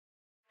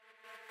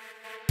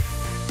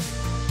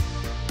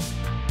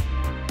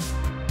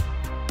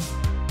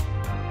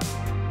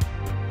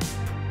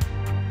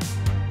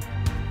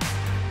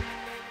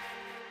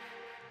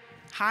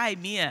Hi,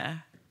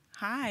 Mia.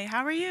 Hi,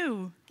 how are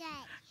you?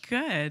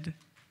 Good.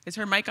 Is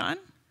her mic on?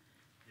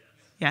 Yes.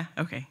 Yeah?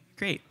 Okay,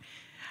 great.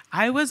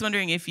 I was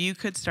wondering if you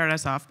could start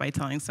us off by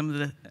telling some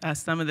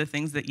of the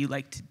things that you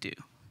like to do.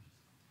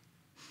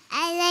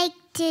 I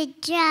like to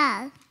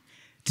draw.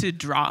 To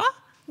draw?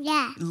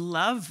 Yeah.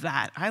 Love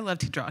that. I love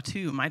to draw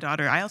too.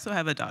 I also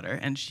have a daughter,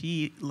 and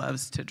she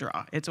loves to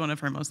draw. It's one of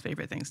her most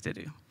favorite things to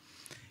do.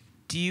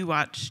 Do you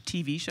watch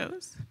TV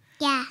shows?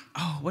 Yeah.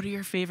 Oh, what are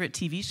your favorite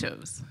TV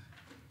shows?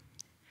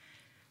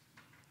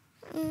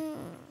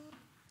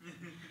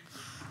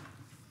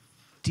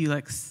 Do you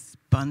like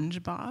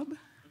SpongeBob?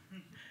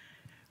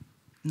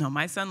 No,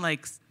 my son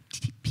likes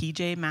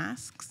PJ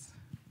Masks.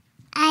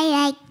 I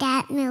like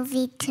that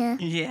movie too.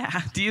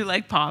 Yeah. Do you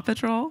like Paw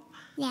Patrol?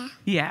 Yeah.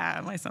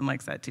 Yeah, my son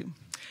likes that too.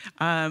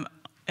 On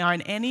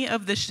any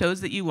of the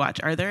shows that you watch,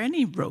 are there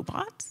any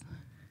robots?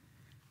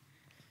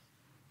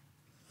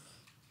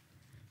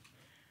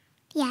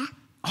 Yeah.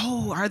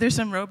 Oh, are there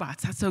some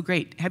robots? That's so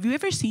great. Have you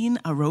ever seen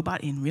a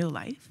robot in real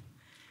life?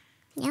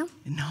 No.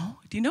 No?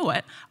 Do you know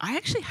what? I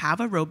actually have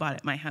a robot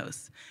at my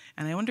house,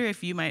 and I wonder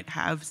if you might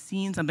have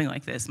seen something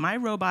like this. My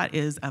robot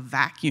is a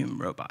vacuum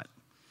robot.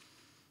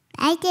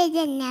 I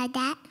didn't know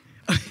that.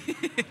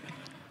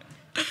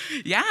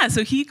 Yeah,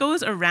 so he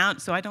goes around,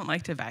 so I don't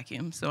like to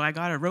vacuum, so I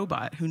got a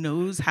robot who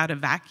knows how to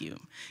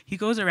vacuum. He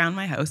goes around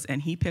my house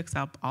and he picks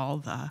up all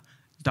the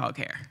dog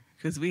hair,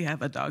 because we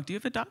have a dog. Do you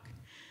have a dog?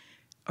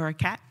 Or a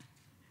cat?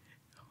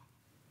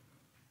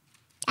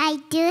 I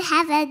do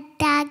have a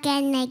dog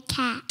and a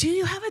cat. Do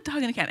you have a dog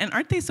and a cat? And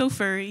aren't they so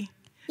furry?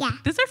 Yeah.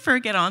 Does their fur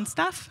get on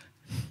stuff?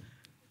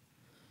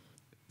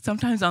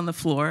 Sometimes on the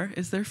floor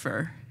is their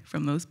fur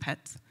from those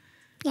pets.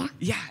 Yeah.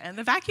 Yeah, and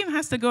the vacuum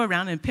has to go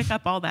around and pick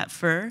up all that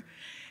fur.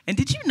 And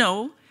did you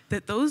know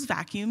that those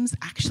vacuums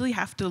actually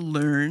have to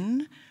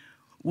learn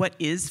what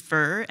is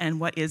fur and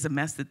what is a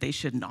mess that they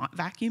should not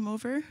vacuum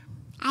over?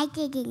 I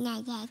didn't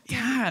know that.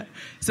 Yeah,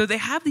 so they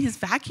have these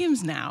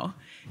vacuums now.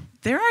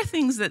 There are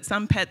things that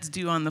some pets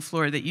do on the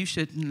floor that you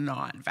should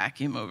not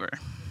vacuum over.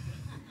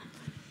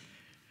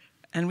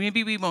 And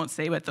maybe we won't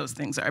say what those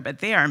things are, but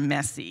they are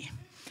messy.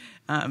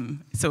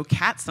 So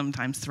cats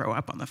sometimes throw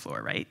up on the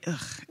floor, right?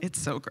 Ugh, it's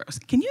so gross.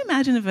 Can you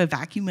imagine if a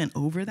vacuum went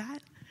over that?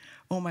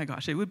 Oh my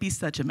gosh, it would be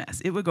such a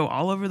mess. It would go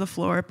all over the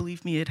floor.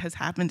 Believe me, it has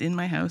happened in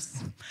my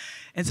house.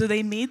 And so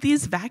they made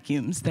these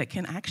vacuums that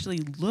can actually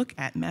look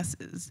at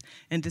messes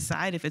and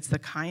decide if it's the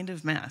kind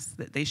of mess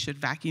that they should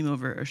vacuum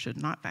over or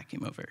should not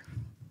vacuum over.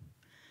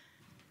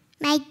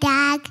 My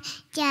dog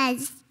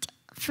just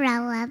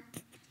throw up.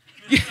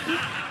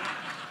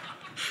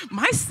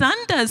 My son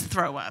does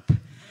throw up.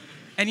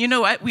 And you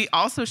know what? We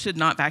also should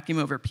not vacuum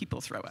over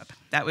people throw up.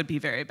 That would be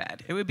very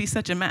bad. It would be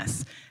such a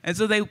mess. And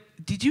so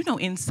did you know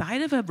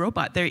inside of a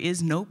robot there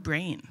is no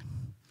brain?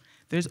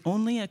 There's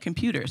only a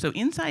computer. So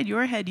inside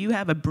your head you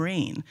have a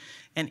brain.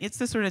 And it's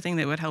the sort of thing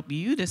that would help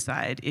you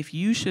decide if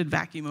you should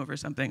vacuum over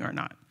something or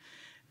not.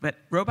 But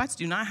robots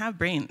do not have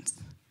brains.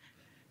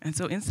 And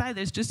so inside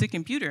there's just a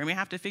computer, and we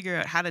have to figure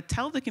out how to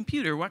tell the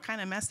computer what kind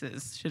of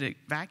messes should it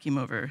vacuum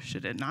over,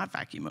 should it not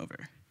vacuum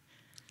over.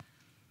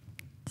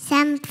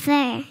 Some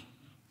fur.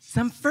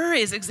 Some fur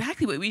is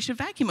exactly what we should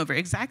vacuum over,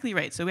 exactly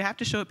right. So we have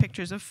to show it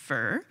pictures of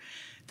fur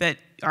that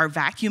are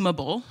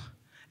vacuumable,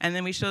 and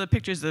then we show the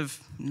pictures of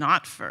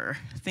not fur,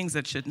 things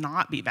that should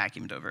not be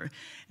vacuumed over.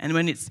 And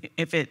when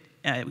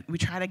we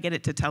try to get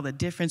it to tell the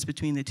difference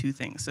between the two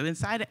things. So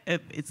inside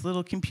its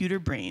little computer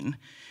brain,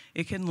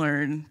 it can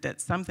learn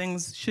that some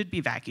things should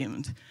be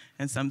vacuumed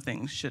and some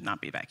things should not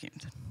be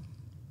vacuumed.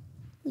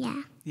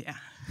 Yeah. Yeah.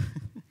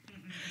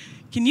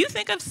 Can you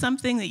think of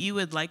something that you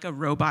would like a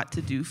robot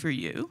to do for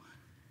you?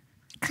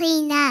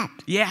 Clean up.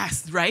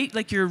 Yes, right?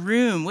 Like your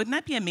room. Wouldn't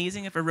that be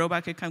amazing if a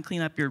robot could come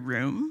clean up your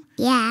room?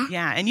 Yeah.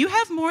 Yeah, and you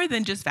have more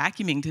than just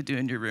vacuuming to do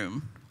in your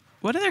room.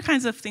 What other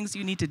kinds of things do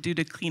you need to do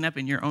to clean up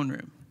in your own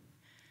room?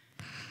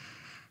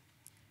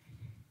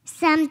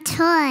 Some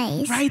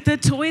toys. Right, the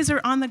toys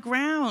are on the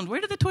ground. Where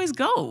do the toys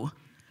go?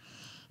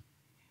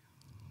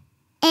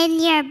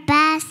 In your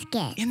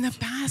basket. In the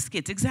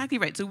baskets, exactly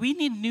right. So we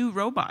need new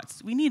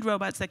robots. We need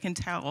robots that can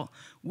tell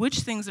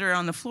which things are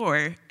on the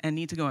floor and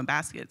need to go in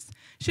baskets.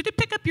 Should it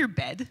pick up your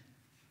bed?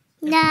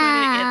 And No. put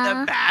it in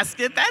the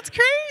basket? That's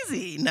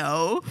crazy.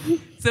 No.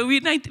 So we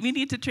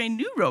need to train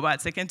new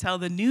robots that can tell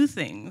the new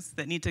things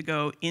that need to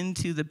go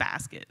into the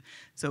basket.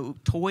 So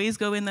toys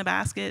go in the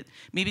basket.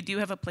 Maybe do you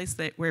have a place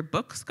where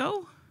books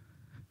go?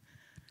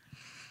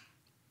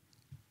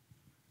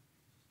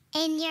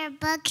 In your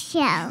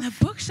bookshelf. In the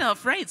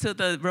bookshelf, right. So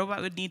the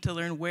robot would need to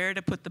learn where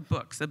to put the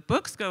books. The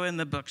books go in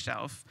the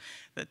bookshelf.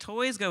 The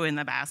toys go in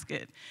the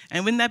basket.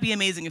 And wouldn't that be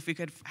amazing if we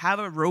could have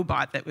a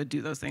robot that would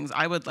do those things?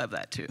 I would love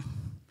that too.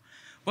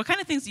 What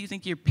kind of things do you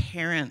think your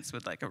parents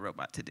would like a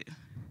robot to do?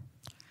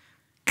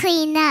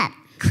 Clean up.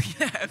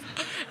 Clean up.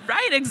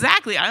 Right,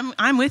 exactly.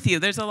 I'm with you.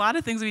 There's a lot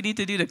of things we need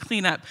to do to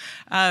clean up.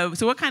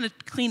 So what kind of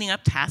cleaning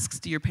up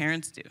tasks do your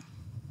parents do?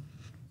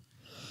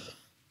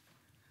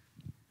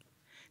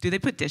 Do they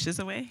put dishes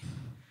away?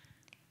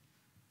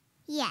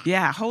 Yeah.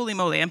 Yeah, holy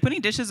moly. And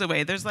putting dishes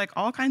away, there's like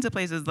all kinds of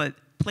places that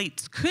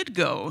plates could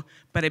go,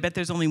 but I bet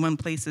there's only one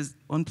place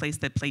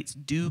that plates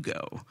do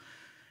go.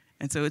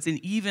 And so it's an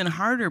even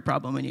harder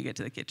problem when you get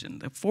to the kitchen.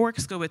 The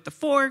forks go with the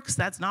forks.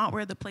 That's not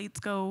where the plates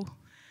go.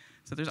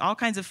 So there's all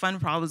kinds of fun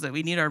problems that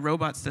we need our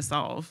robots to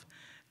solve.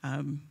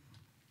 Are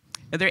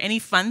there any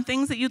fun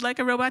things that you'd like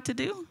a robot to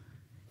do?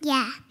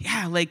 Yeah.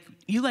 Yeah, like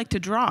you like to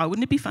draw.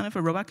 Wouldn't it be fun if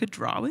a robot could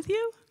draw with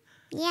you?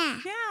 Yeah.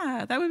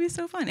 Yeah, that would be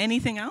so fun.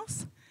 Anything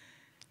else?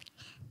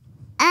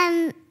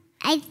 I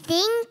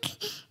think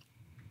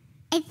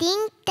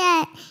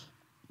that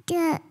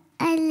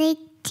I like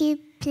to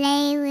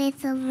play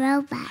with a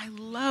robot. I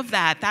love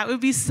that. That would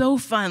be so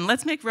fun.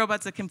 Let's make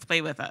robots that can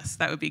play with us.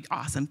 That would be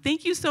awesome.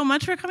 Thank you so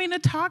much for coming to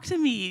talk to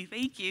me.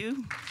 Thank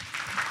you.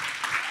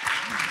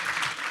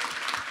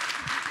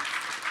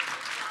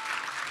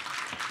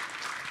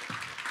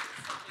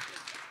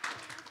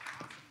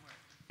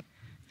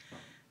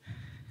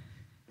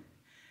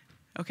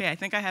 Okay, I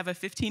think I have a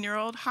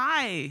 15-year-old.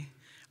 Hi.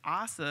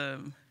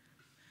 Awesome.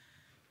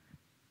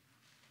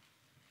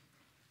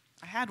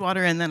 I had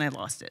water and then I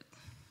lost it.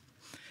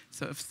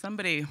 So if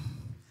somebody...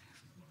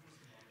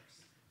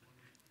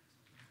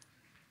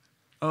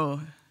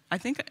 Oh, I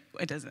think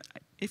it doesn't.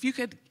 If you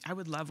could, I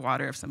would love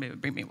water if somebody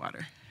would bring me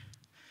water.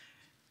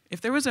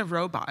 If there was a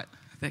robot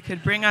that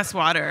could bring us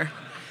water.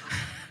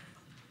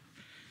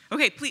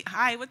 Okay, please.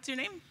 Hi, what's your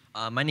name?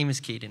 My name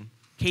is Caden.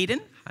 Caden?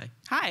 Hi.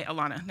 Hi,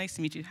 Alona. Nice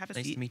to meet you. Have a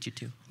seat. Nice to meet you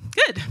too.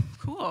 Good.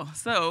 Cool.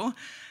 So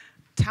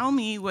tell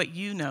me what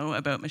you know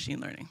about machine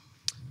learning.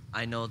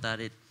 I know that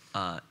it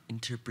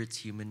interprets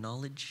human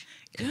knowledge.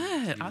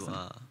 Good. Into,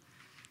 Awesome.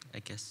 I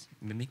guess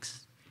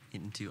mimics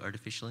into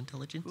artificial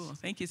intelligence. Cool.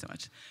 Thank you so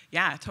much.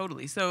 Yeah,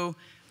 totally. So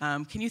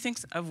can you think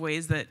of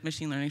ways that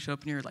machine learning show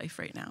up in your life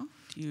right now?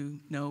 Do you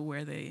know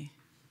where they...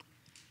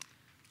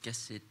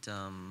 Guess it...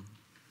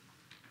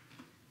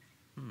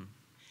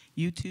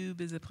 YouTube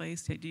is a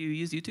place. Do you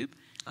use YouTube?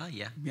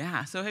 Yeah.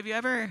 Yeah. So have you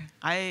ever...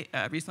 I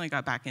recently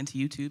got back into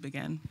YouTube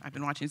again. I've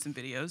been watching some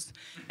videos.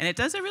 And it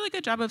does a really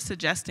good job of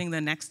suggesting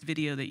the next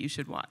video that you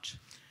should watch.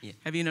 Yeah.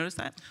 Have you noticed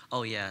that?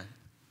 Oh, yeah.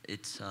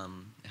 It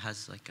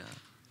has like a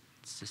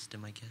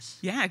system, I guess.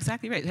 Yeah,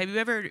 exactly right. Have you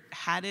ever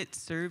had it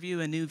serve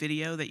you a new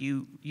video that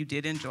you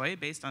did enjoy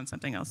based on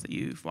something else that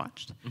you've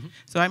watched? Mm-hmm.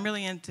 So I'm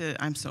really into...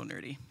 I'm so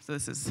nerdy. So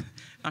this is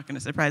not going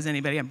to surprise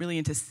anybody. I'm really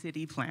into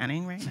city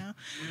planning right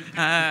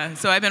now.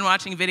 So I've been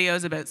watching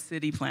videos about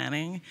city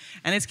planning.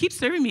 And it keeps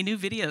serving me new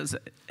videos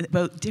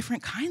about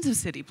different kinds of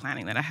city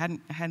planning that I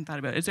hadn't thought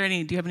about. Do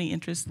you have any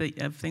interest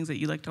of things that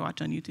you like to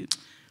watch on YouTube?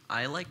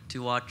 I like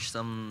to watch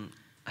some...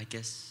 I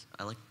guess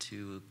I like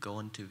to go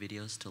into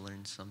videos to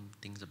learn some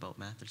things about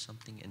math or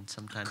something, and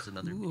sometimes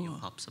another video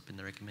pops up in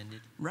the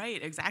recommended.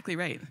 Right, exactly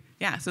right.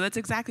 Yeah, so that's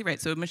exactly right.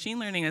 So machine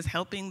learning is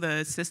helping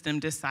the system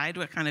decide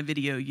what kind of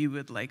video you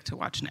would like to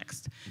watch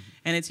next. Mm-hmm.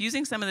 And it's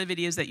using some of the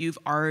videos that you've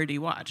already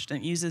watched,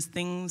 and it uses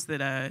things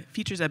that,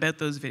 features about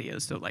those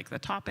videos, so like the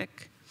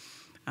topic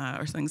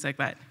or things like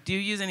that. Do you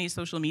use any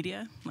social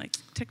media, like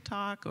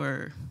TikTok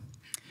or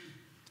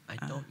I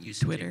don't use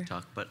Twitter?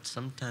 TikTok, but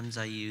sometimes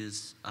I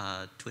use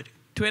Twitter.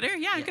 Twitter?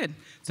 Yeah, good.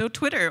 So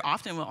Twitter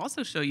often will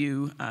also show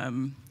you,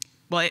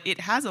 well, it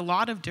has a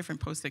lot of different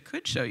posts that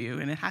could show you,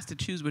 and it has to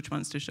choose which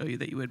ones to show you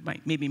that you would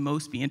maybe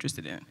most be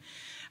interested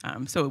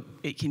in. So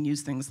it can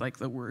use things like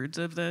the words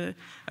of the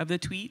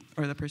tweet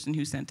or the person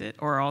who sent it,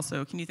 or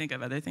also, can you think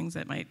of other things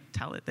that might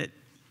tell it that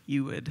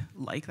you would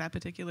like that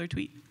particular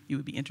tweet? You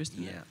would be interested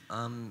in it?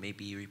 Yeah,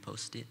 maybe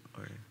repost it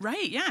or...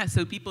 Right, yeah,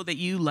 so people that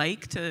you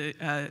like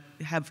to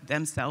have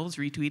themselves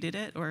retweeted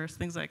it or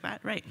things like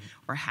that, right?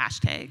 Mm-hmm. Or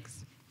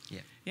hashtags. Yeah.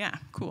 Yeah,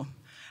 cool.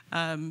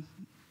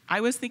 I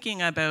was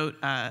thinking about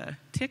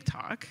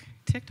TikTok.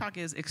 TikTok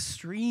is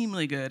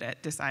extremely good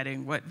at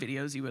deciding what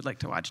videos you would like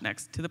to watch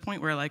next, to the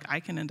point where like I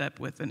can end up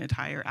with an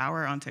entire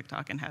hour on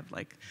TikTok and have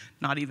like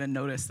not even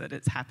noticed that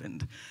it's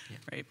happened,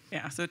 right?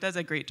 Yeah, so it does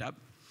a great job.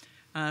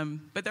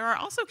 But there are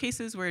also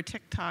cases where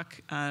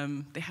TikTok,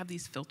 they have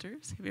these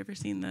filters. Have you ever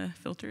seen the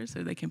filters?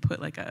 So they can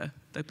put like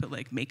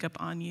makeup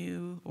on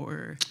you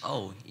or...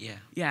 Oh, yeah.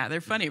 Yeah,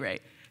 they're funny,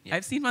 right? Yeah.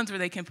 I've seen ones where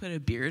they can put a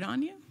beard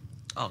on you.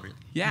 Oh, really?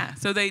 Yeah.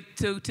 So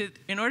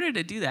in order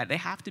to do that, they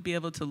have to be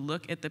able to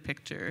look at the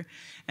picture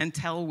and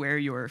tell where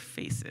your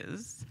face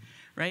is,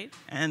 right?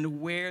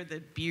 And where the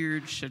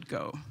beard should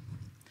go.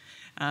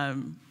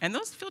 And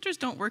those filters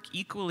don't work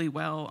equally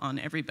well on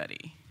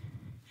everybody.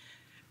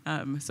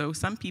 So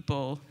some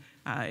people,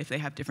 if they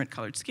have different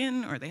colored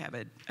skin or they have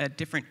a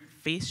different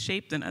face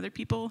shape than other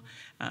people,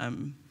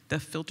 the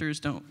filters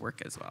don't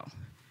work as well.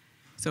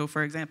 So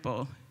for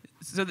example,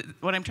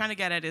 what I'm trying to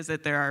get at is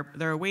that there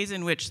are ways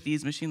in which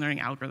these machine learning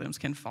algorithms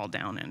can fall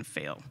down and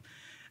fail.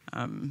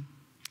 Do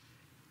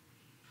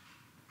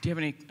you have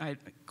any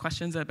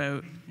questions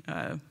about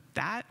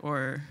that,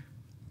 or?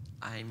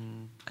 I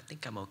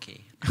think I'm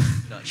okay.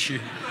 I'm not sure.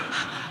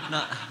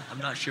 I'm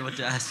not sure what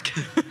to ask.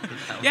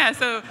 Yeah.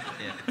 So.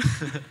 Yeah.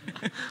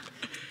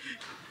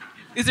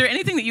 Is there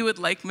anything that you would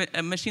like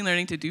machine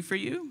learning to do for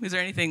you? Is there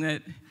anything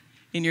that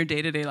in your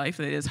day-to-day life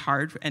that is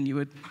hard and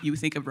you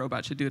think a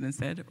robot should do it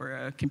instead, or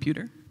a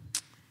computer?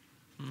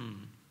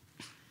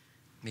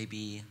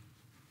 Maybe.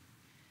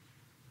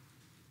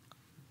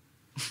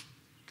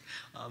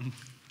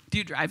 Do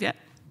you drive yet?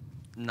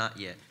 Not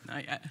yet.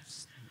 Not yet.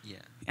 Yeah.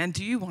 And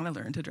do you want to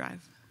learn to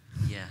drive?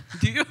 Yeah.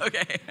 Do you?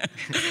 Okay.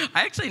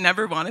 I actually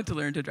never wanted to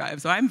learn to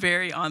drive, so I'm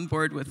very on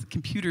board with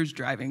computers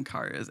driving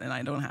cars, and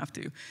I don't have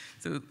to.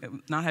 So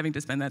not having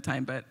to spend that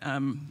time. But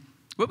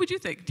what would you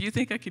think? Do you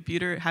think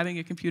having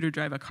a computer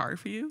drive a car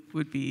for you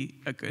would be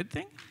a good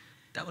thing?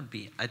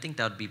 I think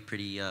that would be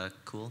pretty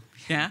cool.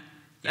 Yeah?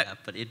 Yeah,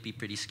 but it'd be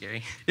pretty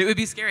scary. It would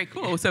be scary.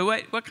 Cool. So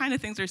what kind of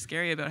things are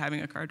scary about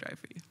having a car drive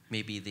for you?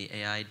 Maybe the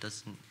AI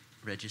doesn't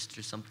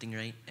register something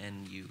right,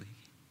 and you,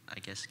 I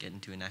guess, get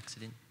into an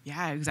accident.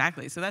 Yeah,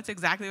 exactly. So that's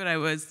exactly what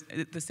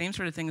the same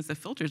sort of thing as the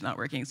filter's not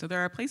working. So there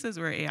are places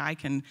where AI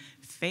can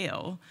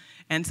fail,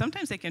 and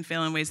sometimes they can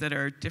fail in ways that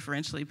are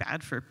differentially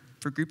bad for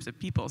groups of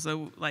people.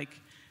 So, like,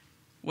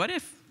 what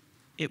if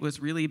it was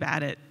really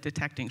bad at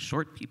detecting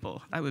short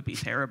people? That would be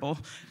terrible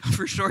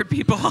for short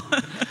people.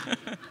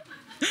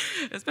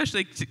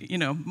 Especially,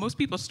 most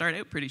people start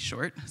out pretty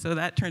short, so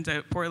that turns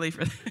out poorly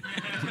for them.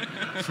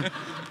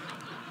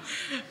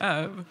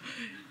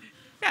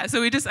 Yeah,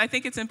 so I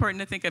think it's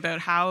important to think about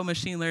how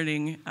machine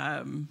learning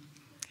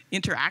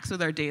interacts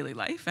with our daily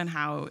life and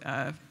how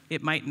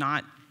it might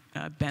not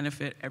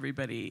benefit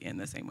everybody in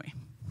the same way.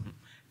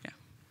 Yeah.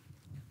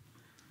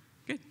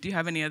 Good. Do you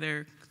have any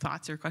other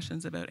thoughts or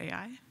questions about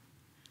AI,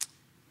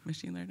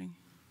 machine learning?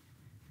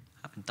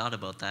 I haven't thought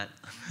about that.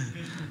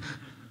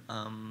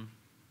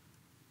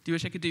 Do you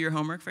wish I could do your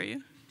homework for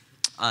you?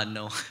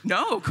 No.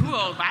 No,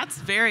 cool. That's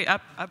very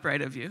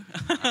upright of you.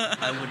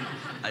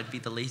 I'd be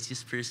the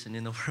laziest person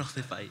in the world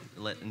if I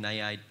let an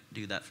AI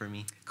do that for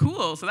me.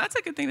 Cool. So that's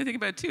a good thing to think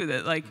about too.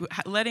 That like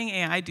letting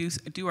AI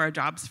do our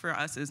jobs for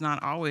us is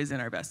not always in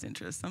our best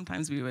interest.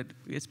 Sometimes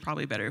it's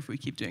probably better if we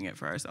keep doing it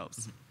for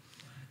ourselves.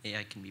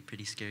 AI can be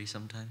pretty scary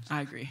sometimes. I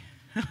agree.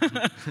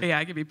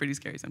 AI can be pretty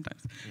scary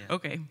sometimes. Yeah.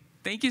 Okay.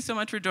 Thank you so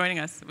much for joining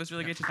us. It was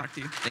really great to talk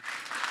to you.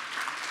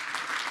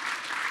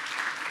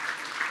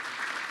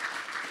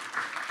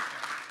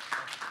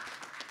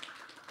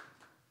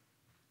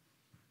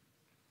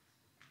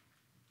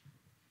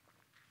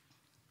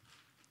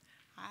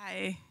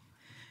 Hi.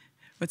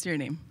 What's your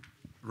name?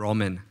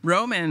 Roman.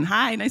 Roman.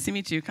 Hi. Nice to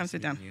meet you. Come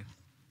sit down. You.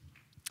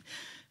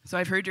 So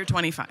I've heard you're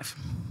 25,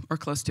 or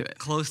close to it.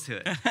 Close to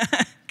it.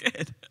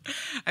 Good.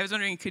 I was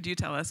wondering, could you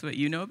tell us what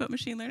you know about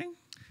machine learning?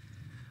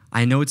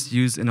 I know it's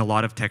used in a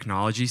lot of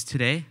technologies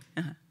today.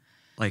 Uh-huh.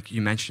 Like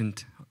you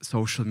mentioned,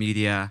 social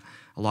media,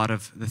 a lot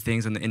of the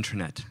things on the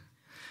internet.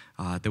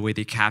 The way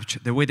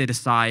they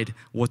decide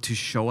what to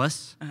show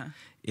us. Uh-huh.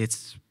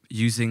 It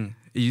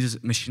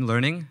uses machine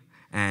learning,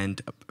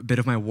 and a bit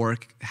of my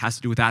work has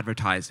to do with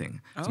advertising.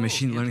 So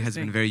machine learning has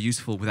been very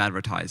useful with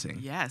advertising.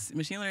 Yes,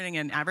 machine learning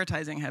and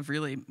advertising have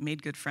really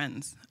made good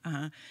friends.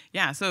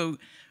 Yeah, so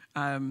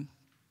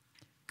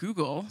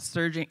Google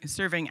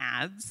serving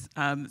ads.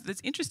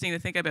 That's interesting to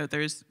think about.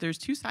 There's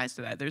two sides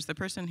to that. There's the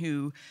person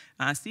who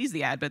sees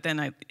the ad, but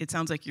then it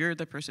sounds like you're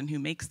the person who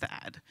makes the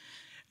ad.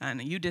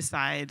 And you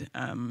decide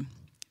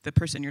the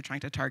person you're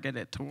trying to target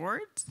it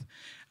towards.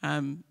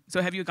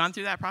 So have you gone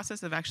through that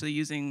process of actually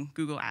using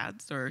Google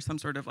Ads or some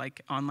sort of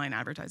like online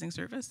advertising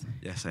service?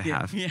 Yes, I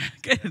have. Yeah,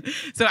 good.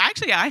 So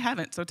actually, I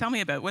haven't. So tell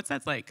me about what's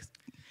that like?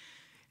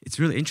 It's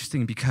really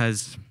interesting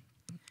because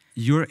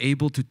you're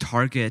able to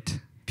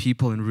target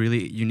people in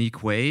really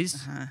unique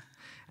ways. Uh-huh.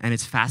 And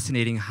it's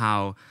fascinating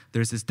how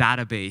there's this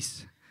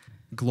database,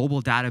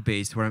 global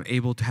database, where I'm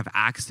able to have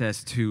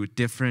access to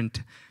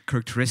different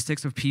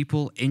characteristics of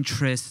people,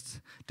 interests,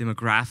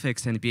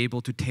 demographics, and be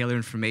able to tailor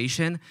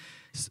information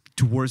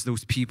towards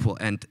those people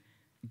and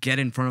get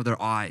in front of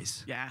their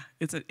eyes. Yeah,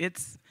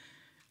 it's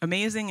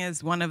amazing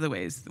is one of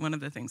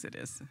the things it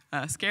is.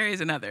 Scary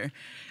is another.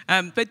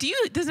 But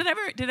did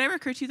it ever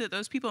occur to you that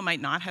those people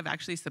might not have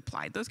actually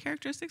supplied those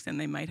characteristics and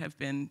they might have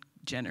been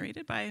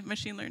generated by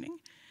machine learning?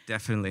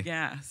 Definitely.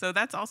 Yeah, so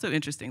that's also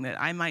interesting that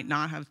I might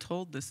not have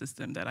told the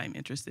system that I'm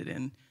interested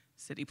in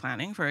city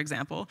planning, for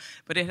example,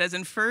 but it has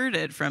inferred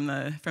it from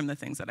the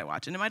things that I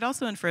watch. And it might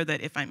also infer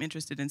that if I'm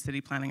interested in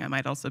city planning, I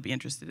might also be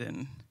interested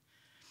in,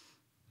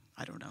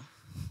 I don't know,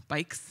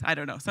 bikes, I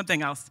don't know,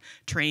 something else,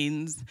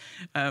 trains.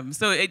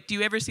 Do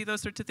you ever see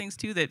those sorts of things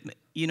too, that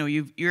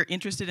you're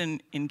interested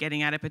in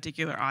getting at a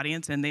particular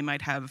audience and they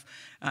might have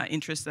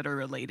interests that are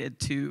related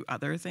to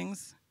other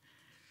things?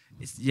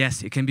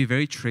 Yes, it can be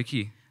very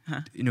tricky.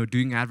 Huh.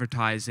 Doing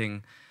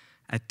advertising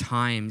at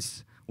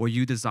times what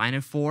you design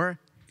it for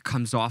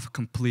comes off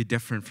completely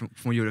different from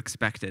what you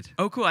expected.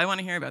 Oh, cool. I want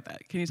to hear about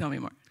that. Can you tell me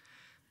more?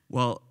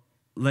 Well,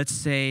 let's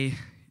say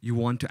you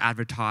want to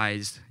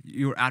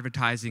you're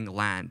advertising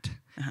land,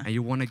 Uh-huh. and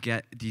you want to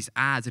get these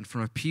ads in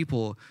front of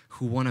people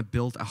who want to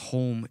build a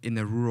home in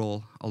the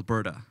rural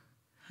Alberta.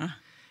 Huh.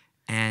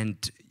 And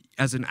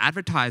as an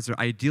advertiser,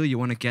 ideally you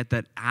want to get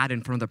that ad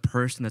in front of the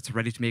person that's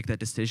ready to make that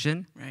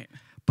decision. Right.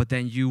 But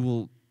then you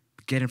will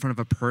get in front of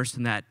a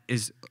person that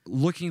is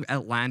looking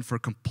at land for a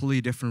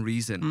completely different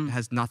reason. It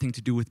has nothing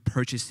to do with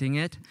purchasing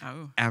it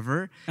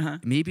ever. Uh-huh.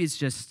 Maybe it's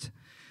just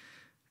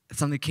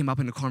something came up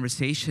in a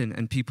conversation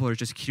and people are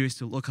just curious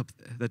to look up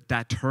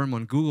that term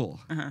on Google.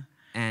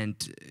 And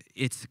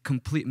it's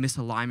complete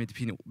misalignment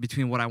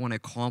between what I want to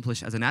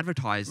accomplish as an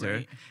advertiser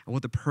and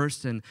what the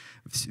person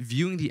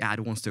viewing the ad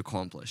wants to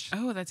accomplish.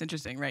 Oh, that's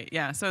interesting, right?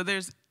 Yeah, so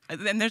there's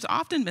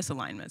often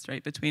misalignments,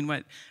 right, between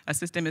what a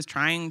system is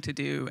trying to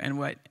do and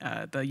what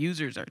the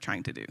users are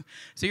trying to do.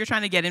 So you're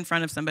trying to get in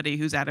front of somebody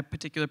who's at a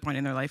particular point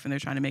in their life and they're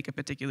trying to make a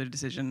particular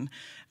decision,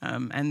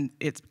 and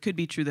it could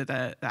be true that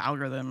the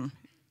algorithm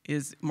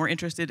is more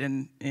interested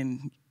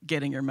in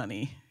getting your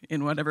money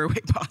in whatever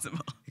way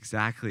possible.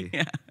 Exactly.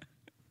 Yeah.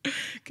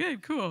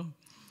 Good, cool.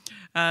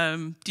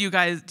 Do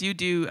you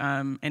do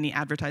any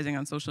advertising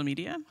on social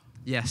media?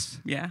 Yes.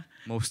 Yeah.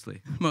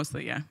 Mostly.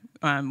 Mostly, yeah.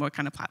 What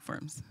kind of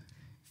platforms?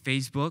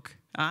 Facebook,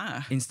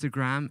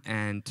 Instagram,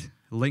 and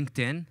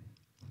LinkedIn.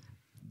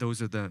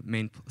 Those are the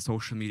main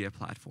social media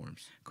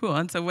platforms. Cool.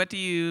 And so, do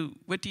you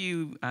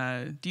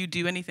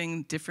do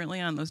anything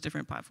differently on those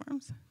different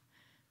platforms?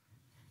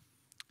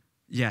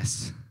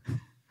 Yes.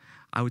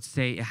 I would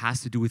say it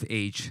has to do with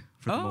age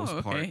for the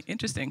most part. Okay.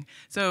 Interesting.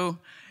 So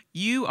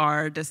you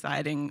are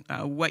deciding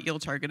what you'll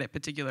target at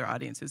particular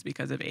audiences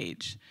because of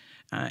age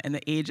and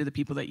the age of the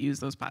people that use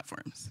those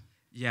platforms.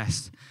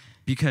 Yes,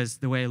 because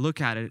the way I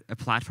look at it, a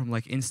platform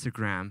like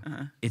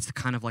Instagram, it's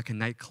kind of like a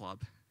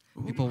nightclub.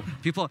 People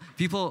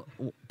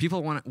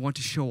want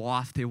to show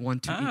off. They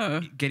want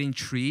to get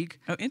intrigue.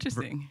 Oh,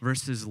 interesting.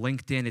 Versus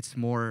LinkedIn, it's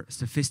more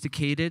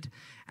sophisticated,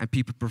 and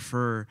people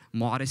prefer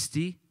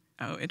modesty.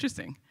 Oh,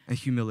 interesting. And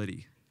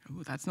humility.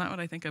 Ooh, that's not what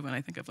I think of when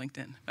I think of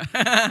LinkedIn.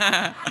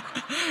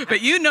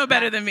 But you know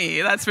better than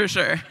me, that's for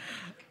sure.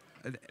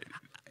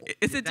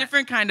 It's a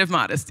different kind of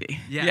modesty.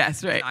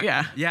 Yes, right, exactly.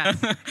 Yeah.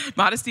 Yes.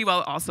 Modesty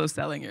while also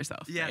selling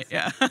yourself. Yes.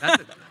 Right? Yeah.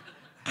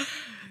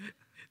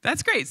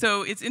 That's great.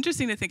 So it's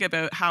interesting to think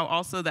about how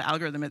also the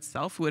algorithm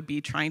itself would be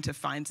trying to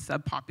find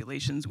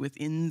subpopulations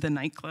within the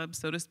nightclub,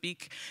 so to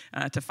speak,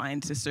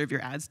 to serve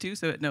your ads to.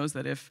 So it knows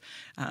that if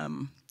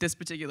this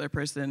particular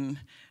person,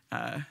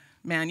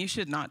 man, you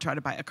should not try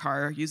to buy a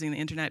car using the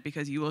internet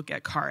because you will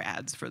get car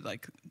ads for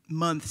like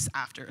months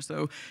after.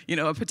 So,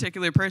 a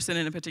particular person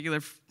in a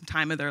particular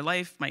time of their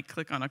life might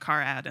click on a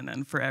car ad and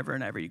then forever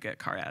and ever you get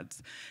car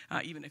ads,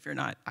 even if you're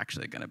not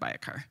actually going to buy a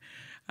car.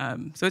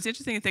 So it's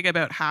interesting to think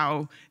about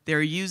how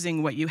they're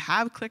using what you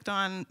have clicked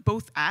on,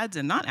 both ads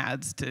and not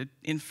ads, to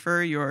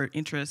infer your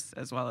interests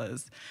as well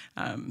as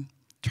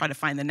try to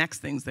find the next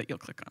things that you'll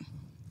click on.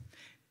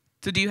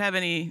 So do you have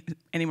any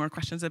more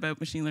questions about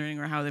machine learning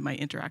or how they might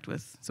interact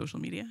with social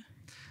media?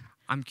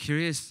 I'm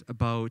curious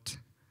about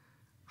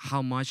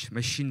how much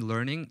machine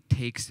learning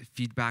takes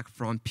feedback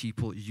from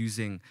people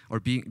using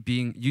or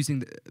being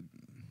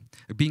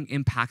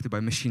impacted by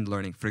machine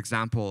learning. For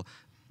example,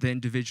 the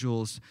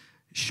individuals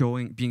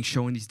being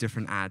shown these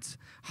different ads.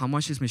 How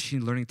much is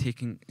machine learning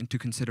taking into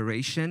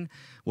consideration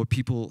what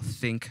people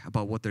think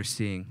about what they're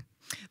seeing?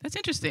 That's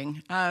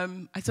interesting.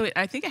 So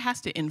I think it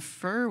has to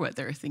infer what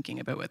they're thinking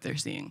about what they're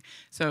seeing.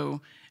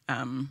 So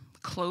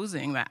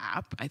closing the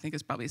app, I think,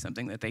 is probably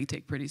something that they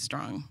take pretty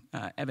strong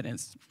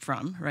evidence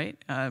from, right?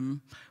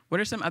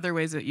 What are some other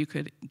ways that you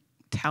could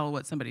tell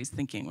what somebody's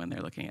thinking when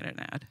they're looking at an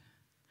ad?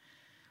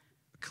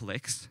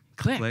 Clicks.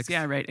 Clicks,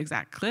 yeah, right,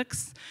 exact.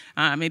 Clicks.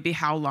 Maybe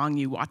how long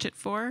you watch it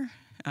for.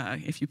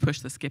 If you push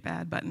the skip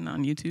ad button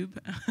on YouTube,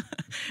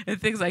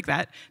 and things like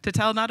that, to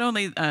tell not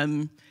only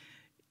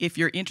if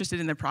you're interested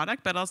in the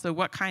product, but also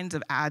what kinds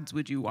of ads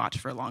would you watch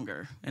for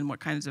longer, and what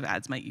kinds of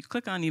ads might you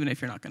click on even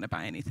if you're not going to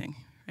buy anything,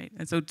 right?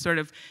 And so sort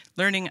of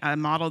learning a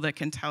model that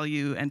can tell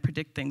you and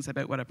predict things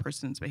about what a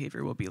person's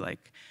behavior will be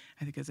like,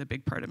 I think is a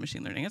big part of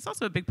machine learning. It's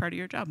also a big part of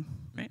your job,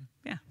 right?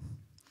 Yeah.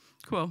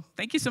 Cool.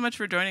 Thank you so much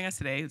for joining us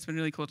today. It's been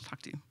really cool to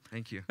talk to you.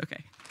 Thank you.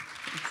 Okay.